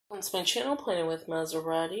On my channel, Planning with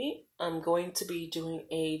Monserrate, I'm going to be doing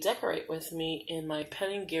a decorate with me in my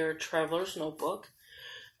Penning Gear Traveler's Notebook.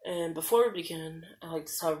 And before we begin, I'd like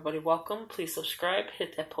to tell everybody welcome. Please subscribe,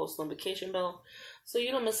 hit that post notification bell so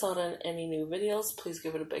you don't miss out on any new videos. Please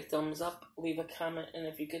give it a big thumbs up, leave a comment, and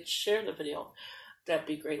if you could share the video, that'd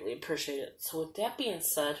be greatly appreciated. So with that being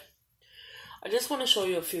said, I just want to show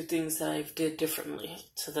you a few things that I did differently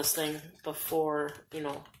to this thing before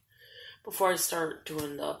I start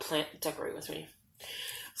doing the decorate with me.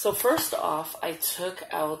 So first off, I took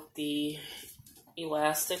out the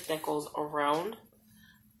elastic that goes around,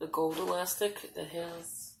 the gold elastic that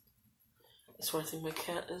has, that's where I think my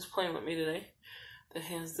cat is playing with me today, that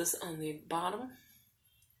has this on the bottom.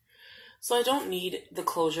 So I don't need the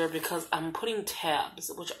closure because I'm putting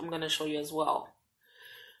tabs, which I'm going to show you as well.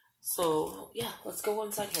 So yeah, let's go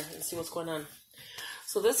inside here and see what's going on.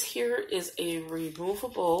 So this here is a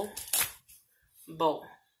removable bow,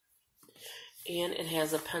 and it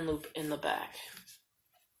has a pen loop in the back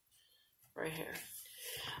right here.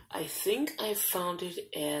 I think I found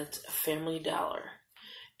it at Family Dollar,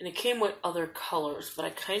 and it came with other colors, but I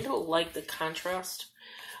kind of like the contrast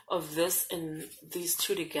of this and these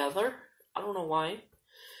two together. I don't know why,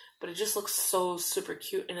 but it just looks so super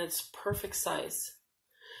cute, and it's perfect size.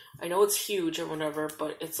 I know it's huge or whatever,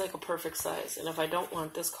 but it's like a perfect size, and if I don't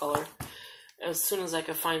want this color, as soon as I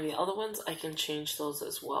can find the other ones, I can change those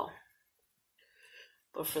as well.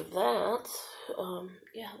 But for that,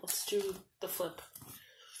 yeah, let's do the flip.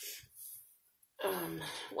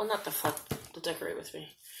 Well, not the flip, the decorate with me.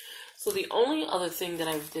 So the only other thing that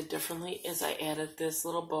I did differently is I added this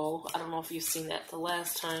little bow. I don't know if you've seen that the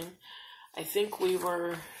last time. I think we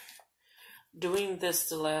were doing this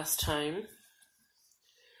the last time.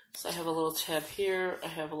 So I have a little tab here. I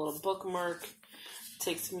have a little bookmark.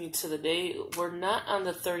 Takes me to the day. We're not on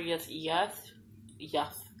the 30th yet.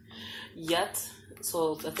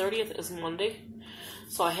 So the 30th is Monday.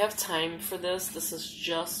 So I have time for this. This is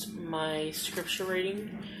just my scripture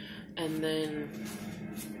reading. And then,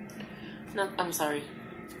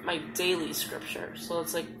 my daily scripture. So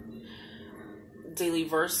it's like daily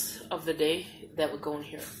verse of the day that would go in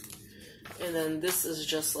here. And then this is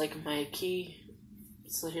just like my key.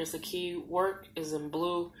 So here's the key. Work is in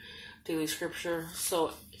blue. Daily scripture.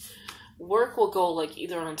 So work will go like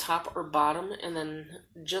either on top or bottom, and then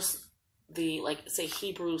just the, like, say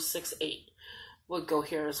Hebrews 6:8 would go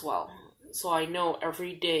here as well. So I know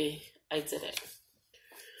every day I did it.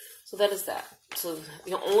 So that is that. So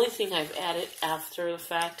the only thing I've added after the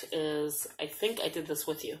fact is, I think I did this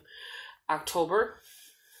with you, October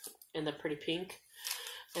in the pretty pink,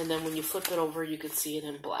 and then when you flip it over you could see it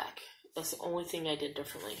in black. That's the only thing I did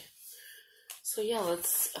differently. So yeah,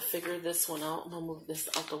 let's figure this one out. I'm going to move this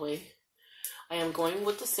out the way. I am going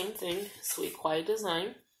with the same thing, Sweet Quiet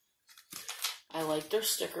Design. I like their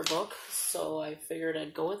sticker book, so I figured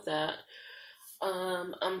I'd go with that.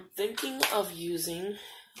 I'm thinking of using,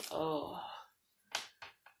 I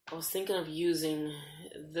was thinking of using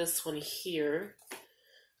this one here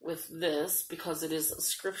with this because it is a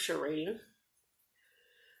scripture rating.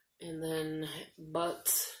 And then,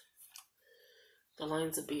 but the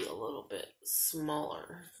lines would be a little bit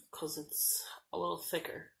smaller because it's a little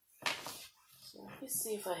thicker. So let me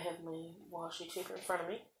see if I have my washi tape in front of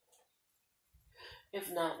me.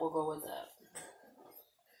 If not, we'll go with that.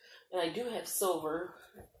 And I do have silver,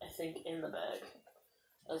 I think, in the bag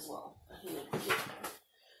as well.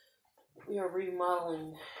 We are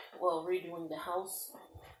redoing the house.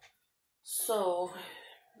 So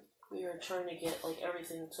we are trying to get like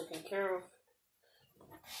everything taken care of.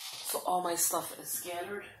 So all my stuff is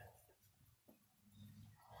scattered.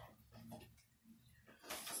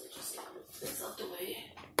 So just move this out the way.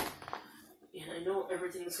 And I know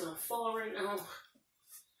everything's going to fall right now,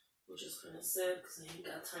 which is kind of sad because I ain't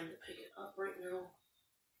got time to pick it up right now.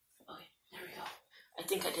 Okay, there we go. I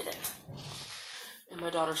think I did it. And my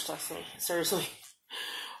daughter's texting me. Seriously.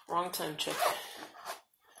 Wrong time check.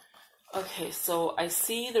 Okay, so I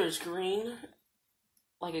see there's green,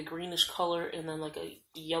 like a greenish color, and then like a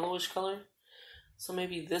yellowish color. So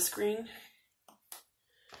maybe this green.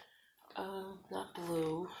 Not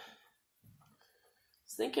blue. I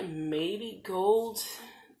was thinking maybe gold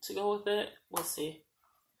to go with it. We'll see.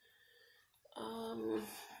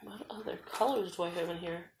 What other colors do I have in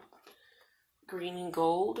here? Green and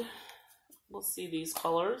gold. We'll see these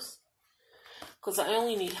colors. Because I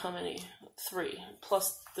only need how many? 3.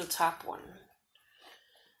 Plus the top one.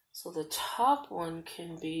 So the top one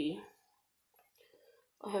can be,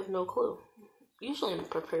 I have no clue. Usually I'm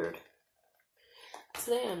prepared.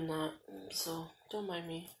 Today I'm not, so don't mind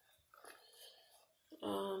me.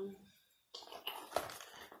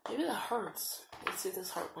 Maybe that hurts. Let's see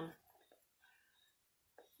this heart one.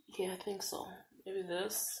 Yeah, I think so. Maybe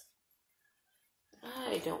this.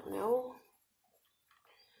 I don't know.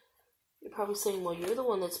 You're probably saying, well, you're the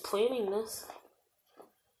one that's planning this.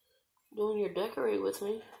 Doing your decorate with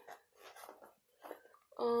me.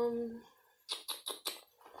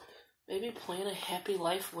 Maybe plan a happy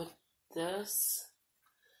life with this.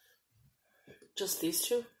 Just these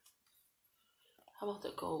two? How about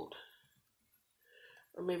the gold?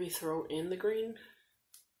 Or maybe throw in the green?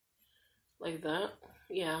 Like that?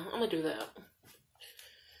 Yeah, I'm gonna do that.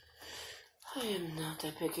 I am not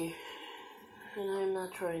that picky. And I'm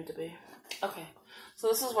not trying to be. Okay, so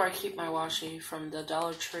this is where I keep my washi from the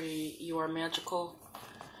Dollar Tree You Are Magical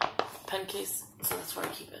pen case. So that's where I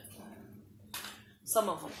keep it. Some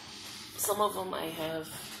of them. Some of them I have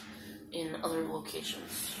in other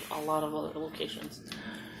locations. A lot of other locations.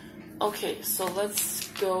 Okay, so let's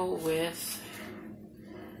go with...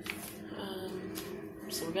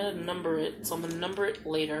 so we're going to number it. So I'm going to number it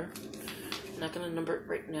later. I'm not going to number it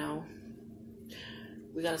right now.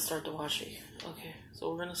 We got to start the washi. Okay, so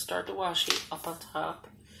we're going to start the washi up on top.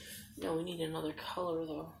 No, we need another color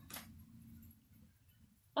though.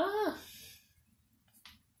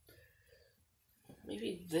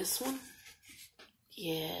 Maybe this one?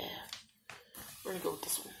 Yeah. We're going to go with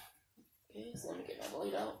this one. Okay, so let me get my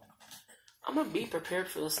blade out. I'm going to be prepared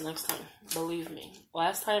for this next time. Believe me.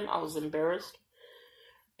 Last time I was embarrassed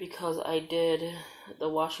because I did the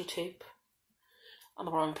washi tape on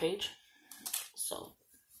the wrong page. So,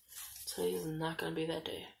 today is not going to be that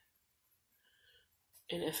day.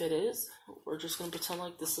 And if it is, we're just going to pretend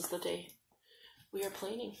like this is the day we are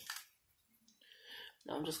planning.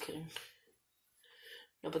 No, I'm just kidding.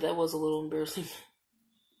 No, but that was a little embarrassing.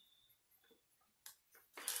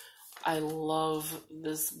 I love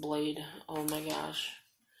this blade. Oh my gosh.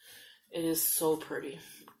 It is so pretty.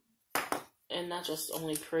 And not just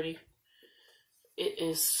only pretty. It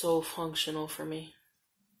is so functional for me.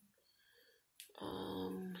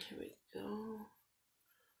 Here we go.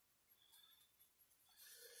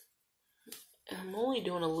 I'm only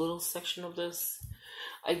doing a little section of this.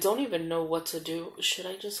 I don't even know what to do. Should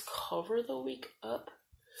I just cover the week up?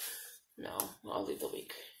 No, I'll leave the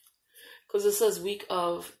week. Because it says week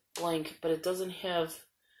of blank, but it doesn't have,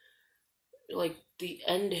 like, the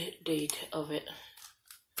end date of it.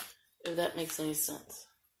 If that makes any sense.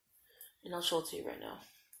 And I'll show it to you right now.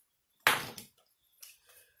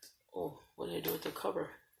 Oh, what did I do with the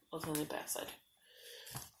cover? Oh, it's on the back side.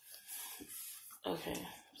 Okay,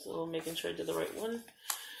 so making sure I did the right one.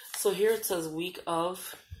 So here it says week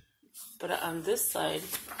of, but on this side,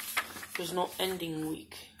 there's no ending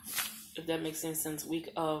week. If that makes any sense.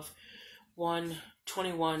 Week of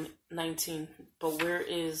 1/21/19. But where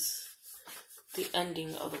is the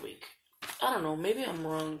ending of the week? I don't know. Maybe I'm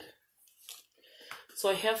wrong. So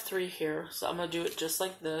I have 3 here. So I'm going to do it just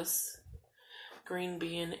like this. Green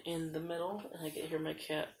being in the middle. And I can hear my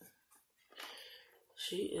cat.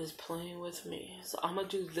 She is playing with me. So I'm going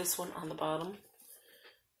to do this one on the bottom.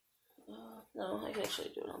 No, I can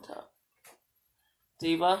actually do it on top.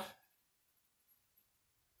 Diva.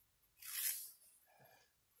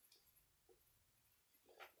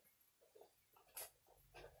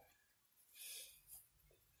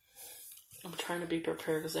 I'm trying to be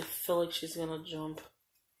prepared because I feel like she's going to jump.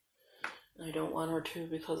 I don't want her to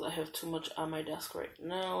because I have too much on my desk right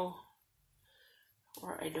now.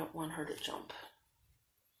 Or I don't want her to jump.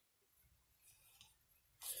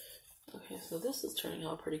 Okay, so this is turning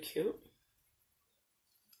out pretty cute.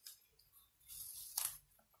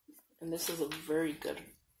 And this is a very good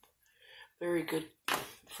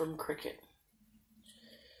from Cricut.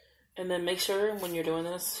 And then make sure when you're doing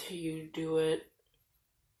this, you do it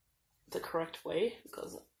the correct way,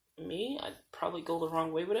 because me, I'd probably go the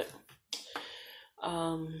wrong way with it.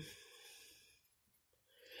 And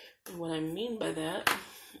what I mean by that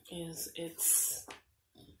is it's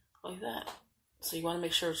like that. So you want to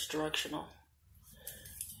make sure it's directional.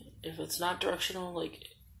 If it's not directional, like,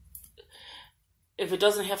 if it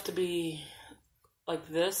doesn't have to be like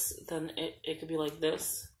this, then it could be like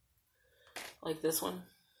this one.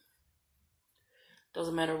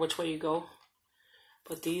 Doesn't matter which way you go.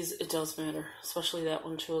 But these, it does matter. Especially that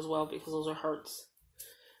one too as well, because those are hearts.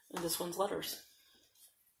 And this one's letters.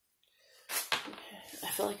 Okay. I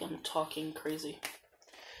feel like I'm talking crazy.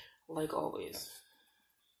 Like always.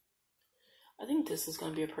 I think this is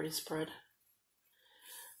going to be a pretty spread.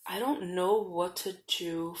 I don't know what to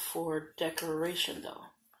do for decoration though.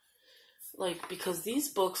 Like, because these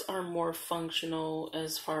books are more functional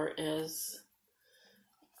as far as,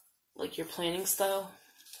 like, your planning style.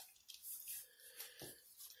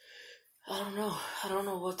 I don't know. I don't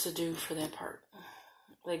know what to do for that part.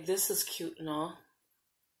 Like, this is cute and all,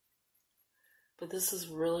 but this is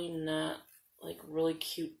really not, like, really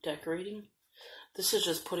cute decorating. This is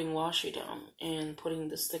just putting washi down and putting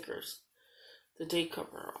the stickers, the date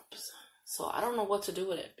cover-ups. So I don't know what to do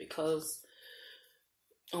with it, because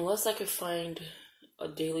unless I could find a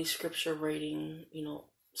daily scripture rating,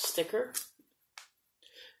 sticker,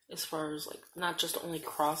 as far as, like, not just only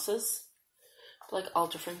crosses, but, like, all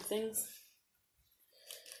different things.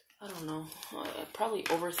 I don't know. I probably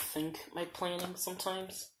overthink my planning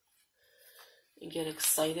sometimes and get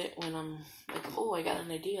excited when I'm like, oh, I got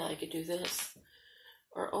an idea, I could do this.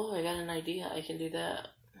 Or, oh, I got an idea, I can do that.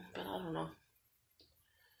 But I don't know.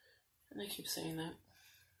 And I keep saying that.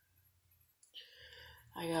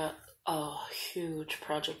 I got a huge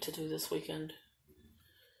project to do this weekend.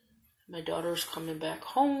 My daughter's coming back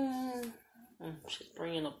home. And she's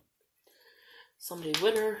bringing up somebody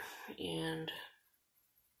with her. And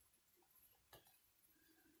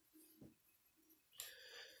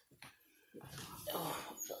oh,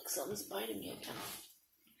 I feel like something's biting me again.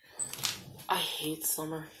 I hate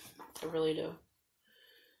summer. I really do.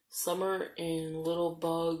 Summer and little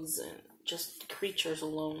bugs and just creatures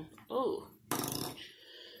alone. Oh,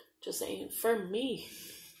 just ain't for me.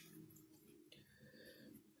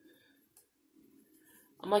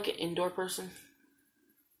 I'm like an indoor person.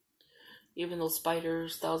 Even though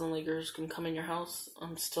spiders, thousand-leggers can come in your house,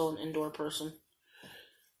 I'm still an indoor person.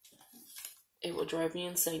 It would drive me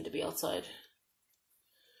insane to be outside.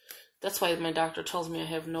 That's why my doctor tells me I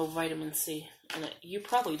have no vitamin C. And you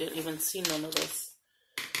probably didn't even see none of this.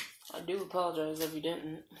 I do apologize if you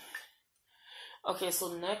didn't. Okay,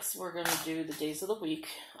 so next we're going to do the days of the week,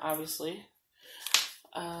 obviously.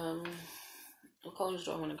 What colors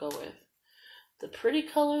do I want to go with? The pretty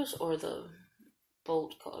colors or the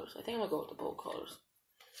bold colors? I think I'm going to go with the bold colors.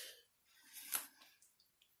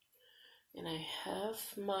 And I have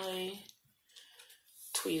my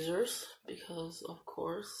tweezers because, of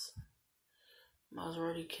course,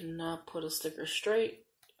 Monserrate cannot put a sticker straight.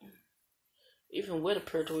 Even with a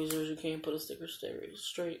pair of tweezers, you can't put a sticker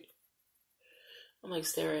straight. I'm like,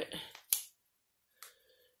 stare it.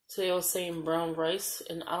 Today I was saying brown rice,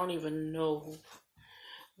 and I don't even know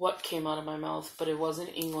what came out of my mouth, but it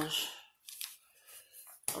wasn't English.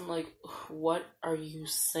 I'm like, what are you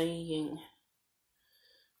saying?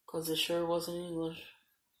 Because it sure wasn't English.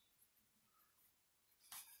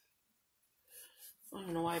 I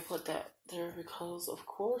don't know why I put that there, because, of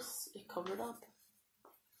course, it covered up.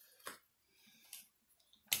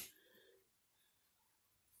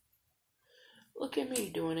 Look at me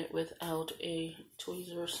doing it without a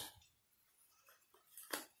tweezers.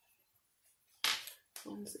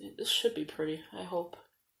 This should be pretty, I hope.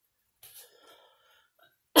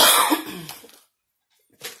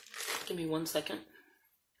 Give me 1 second.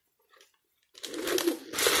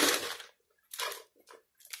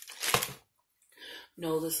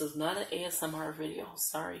 No, this is not an ASMR video.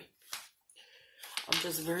 Sorry. I'm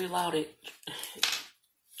just very loud at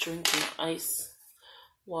drinking ice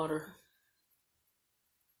water.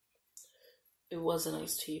 It was an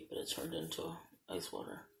iced tea, but it turned into ice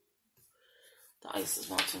water. The ice is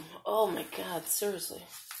melting. Oh my god, seriously.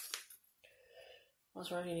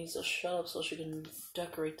 Monserrate needs to shut up so she can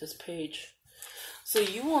decorate this page. So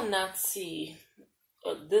you will not see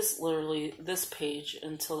this page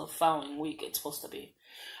until the following week it's supposed to be.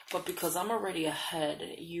 But because I'm already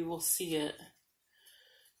ahead, you will see it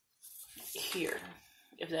here,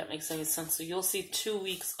 if that makes any sense. So you'll see 2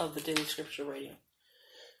 weeks of the daily scripture reading.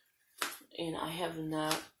 And I have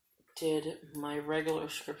not did my regular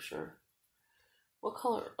scripture. What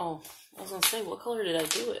color? Oh, I was going to say, what color did I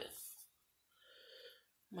do it?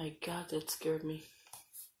 My god, that scared me.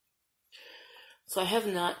 So I have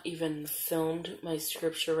not even filmed my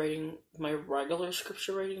scripture writing, my regular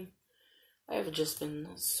scripture writing. I have just been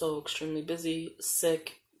so extremely busy,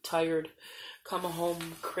 sick, tired, coming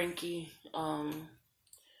home, cranky,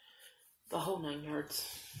 the whole 9 yards.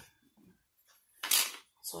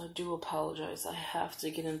 So I do apologize. I have to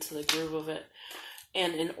get into the groove of it.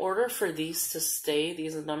 And in order for these to stay,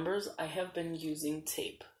 these numbers, I have been using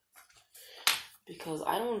tape. Because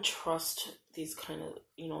I don't trust these kind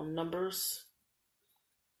of, numbers.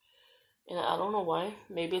 And I don't know why.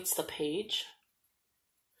 Maybe it's the page.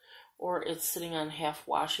 Or it's sitting on half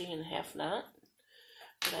washi and half not.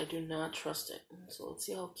 But I do not trust it. So let's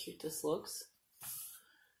see how cute this looks.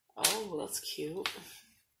 Oh, that's cute.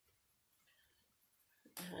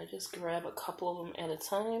 And I just grab a couple of them at a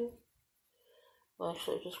time. Well,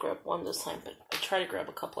 actually, I just grab one this time, but I try to grab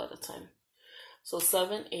a couple at a time. So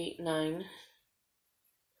 7, 8, 9,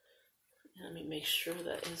 Let me make sure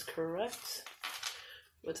that is correct.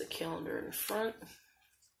 With the calendar in front.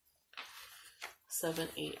 7,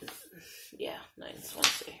 8, yeah, 9's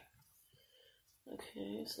Wednesday.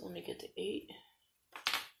 Okay, so let me get to 8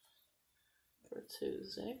 for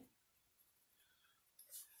Tuesday.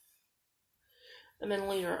 And then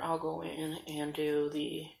later I'll go in and do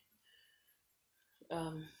the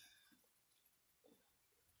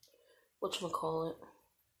whatchamacallit,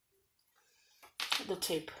 the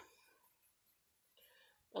tape.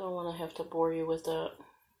 I don't want to have to bore you with that.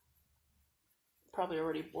 Probably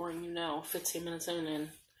already boring you now, 15 minutes in, and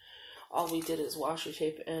all we did is washi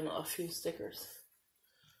tape and a few stickers.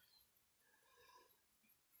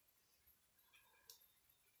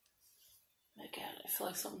 My God, I feel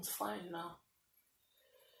like something's flying now.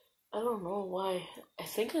 I don't know why. I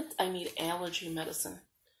think I need allergy medicine.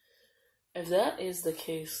 If that is the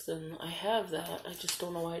case, then I have that. I just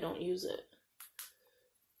don't know why I don't use it.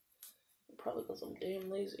 Probably because I'm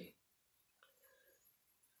damn lazy.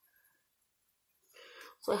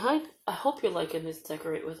 So I hope you're liking this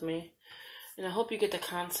Decorate With Me. And I hope you get the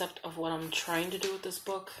concept of what I'm trying to do with this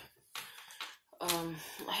book.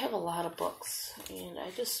 I have a lot of books, and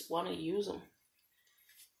I just want to use them.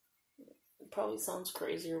 It probably sounds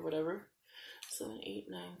crazy or whatever. 7, 8,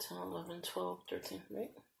 9, 10, 11, 12, 13,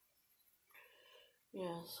 right?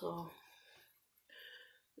 Yeah, so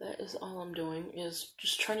that is all I'm doing, is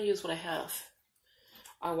just trying to use what I have.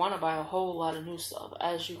 I want to buy a whole lot of new stuff.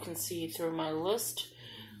 As you can see through my list,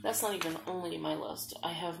 that's not even only my list.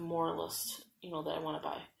 I have more lists, that I want to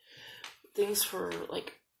buy. Things for,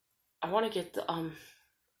 like, I want to get the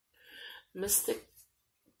Mystic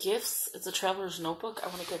Gifts. It's a traveler's notebook. I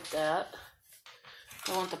want to get that.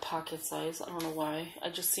 I want the pocket size. I don't know why. I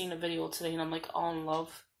just seen a video today and I'm like all in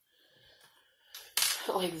love.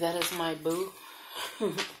 Like, that is my boo.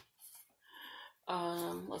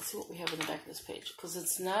 Let's see what we have in the back of this page. Because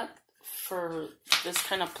it's not for this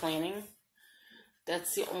kind of planning.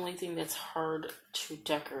 That's the only thing that's hard to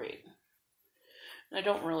decorate. And I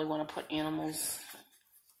don't really want to put animals,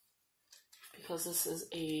 because this is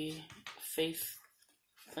a faith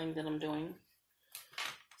thing that I'm doing.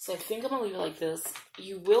 So I think I'm going to leave it like this.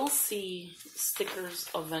 You will see stickers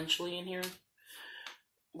eventually in here.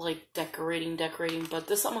 Like decorating, but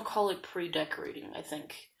this I'm going to call it pre-decorating, I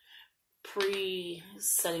think.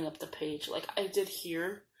 Pre-setting up the page. Like I did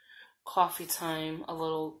here. Coffee time, a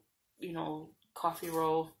little, coffee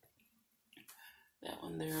row. That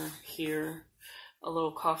one there, here. A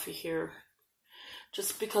little coffee here.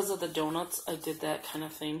 Just because of the donuts, I did that kind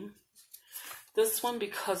of thing. This one,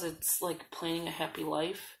 because it's like planning a happy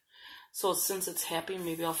life. So since it's happy,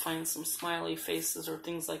 maybe I'll find some smiley faces or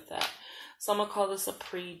things like that. So I'm going to call this a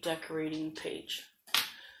pre-decorating page.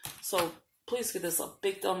 So please give this a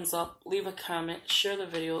big thumbs up. Leave a comment. Share the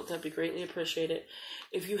video. That'd be greatly appreciated.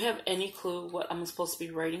 If you have any clue what I'm supposed to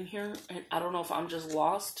be writing here, and I don't know if I'm just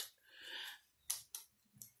lost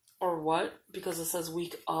or what, because it says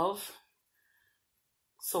week of.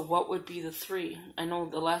 So what would be the 3? I know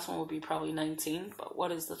the last one would be probably 19, but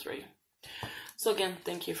what is the 3? So again,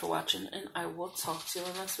 thank you for watching, and I will talk to you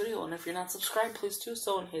in the next video. And if you're not subscribed, please do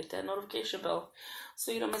so and hit that notification bell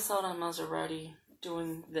so you don't miss out on Monserrate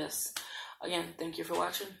doing this. Again, thank you for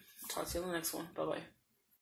watching. Talk to you in the next one. Bye-bye.